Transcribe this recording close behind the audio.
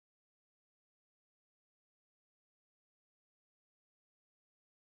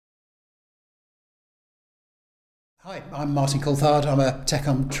Hi, I'm Martin Coulthard. I'm a tech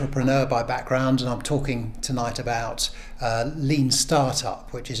entrepreneur by background, and I'm talking tonight about lean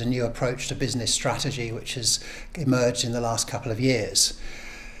startup, which is a new approach to business strategy which has emerged in the last couple of years.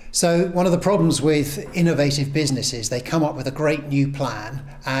 So one of the problems with innovative businesses, they come up with a great new plan,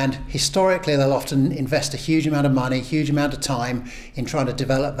 and historically they'll often invest a huge amount of money, huge amount of time in trying to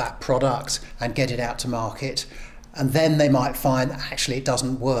develop that product and get it out to market. And then they might find actually it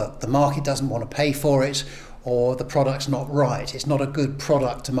doesn't work. The market doesn't want to pay for it, or the product's not right. It's not a good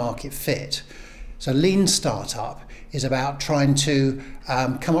product to market fit. So lean startup is about trying to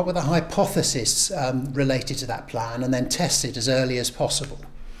come up with a hypothesis related to that plan and then test it as early as possible.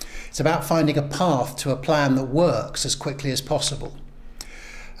 It's about finding a path to a plan that works as quickly as possible.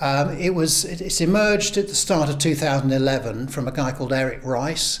 It's emerged at the start of 2011 from a guy called Eric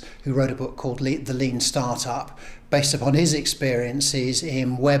Ries, who wrote a book called The Lean Startup, based upon his experiences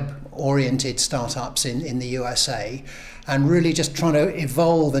in web-oriented startups in the USA, and really just trying to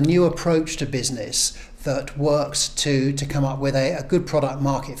evolve a new approach to business that works to come up with a good product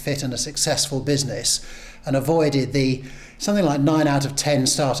market fit and a successful business, and avoided something like 9 out of 10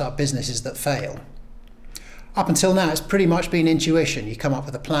 startup businesses that fail. Up until now, it's pretty much been intuition. You come up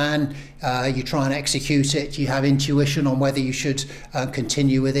with a plan, you try and execute it, you have intuition on whether you should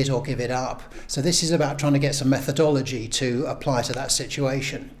continue with it or give it up. So this is about trying to get some methodology to apply to that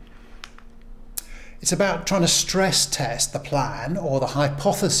situation. It's about trying to stress test the plan or the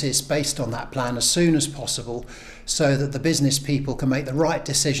hypothesis based on that plan as soon as possible, so that the business people can make the right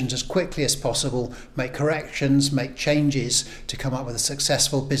decisions as quickly as possible, make corrections, make changes to come up with a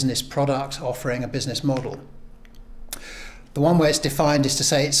successful business product offering a business model. The one way it's defined is to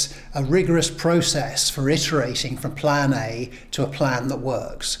say it's a rigorous process for iterating from plan A to a plan that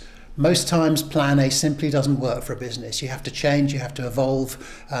works. Most times plan A simply doesn't work for a business. You have to change, you have to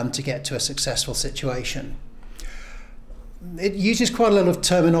evolve to get to a successful situation. It uses quite a lot of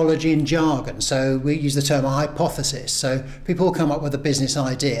terminology and jargon, so we use the term hypothesis. So people will come up with a business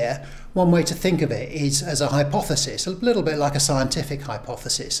idea. One way to think of it is as a hypothesis, a little bit like a scientific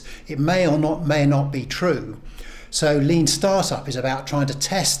hypothesis. It may or may not be true. So lean startup is about trying to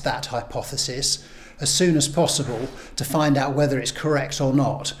test that hypothesis as soon as possible to find out whether it's correct or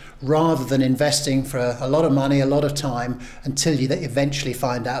not, rather than investing for a lot of money, a lot of time, until you eventually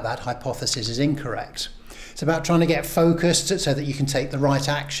find out that hypothesis is incorrect. It's about trying to get focused so that you can take the right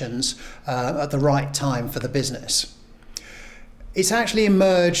actions at the right time for the business. It's actually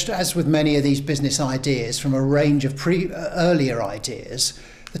emerged, as with many of these business ideas, from a range of earlier ideas.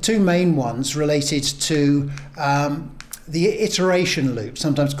 The two main ones related to the iteration loop,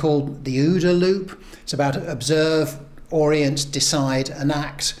 sometimes called the OODA loop. It's about observe, orient, decide, and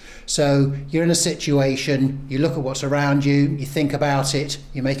act. So you're in a situation, you look at what's around you, you think about it,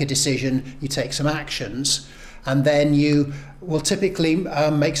 you make a decision, you take some actions, and then you will typically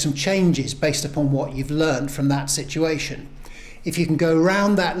make some changes based upon what you've learned from that situation. If you can go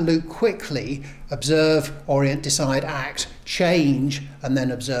around that loop quickly, observe, orient, decide, act, change, and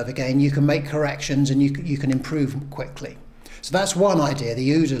then observe again, you can make corrections and you can improve quickly. So that's one idea, the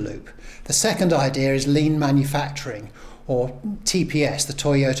OODA loop. The second idea is lean manufacturing, or TPS, the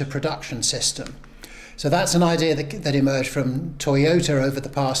Toyota production system. So that's an idea that emerged from Toyota over the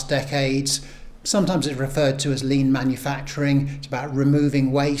past decades. Sometimes it's referred to as lean manufacturing. It's about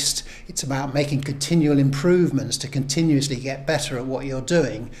removing waste. It's about making continual improvements to continuously get better at what you're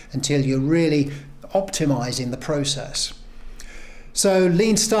doing until you're really optimizing the process. So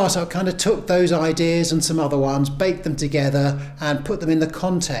lean startup kind of took those ideas and some other ones, baked them together and put them in the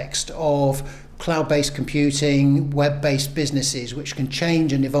context of cloud-based computing, web-based businesses which can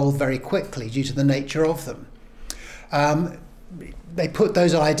change and evolve very quickly due to the nature of them. They put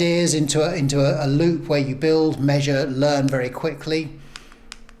those ideas into a loop where you build, measure, learn very quickly.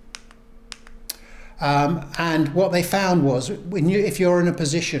 And what they found was, if you're in a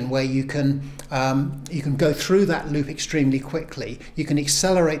position where you can go through that loop extremely quickly, you can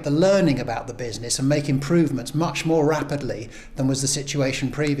accelerate the learning about the business and make improvements much more rapidly than was the situation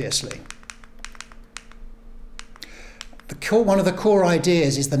previously. One of the core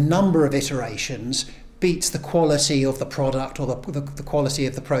ideas is the number of iterations beats the quality of the product or the quality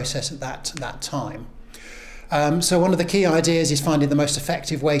of the process at that time. So one of the key ideas is finding the most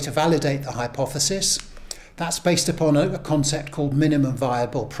effective way to validate the hypothesis. That's based upon a concept called minimum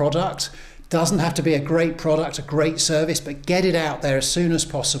viable product. Doesn't have to be a great product, a great service, but get it out there as soon as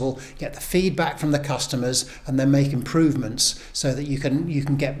possible, get the feedback from the customers, and then make improvements so that you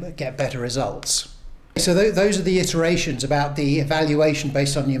can get better results. So those are the iterations about the evaluation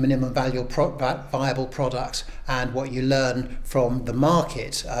based on your minimum viable product and what you learn from the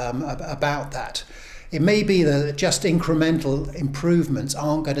market about that. It may be that just incremental improvements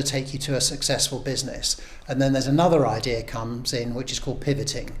aren't going to take you to a successful business. And then there's another idea comes in, which is called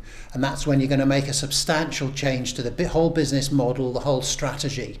pivoting. And that's when you're going to make a substantial change to the whole business model, the whole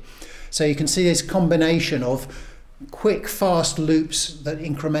strategy. So you can see this combination of quick, fast loops that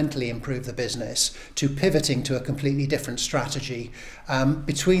incrementally improve the business to pivoting to a completely different strategy.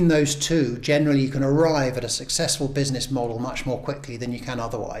 Between those two, generally you can arrive at a successful business model much more quickly than you can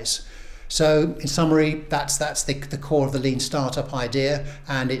otherwise. So in summary, that's the core of the lean startup idea,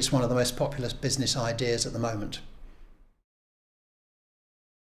 and it's one of the most popular business ideas at the moment.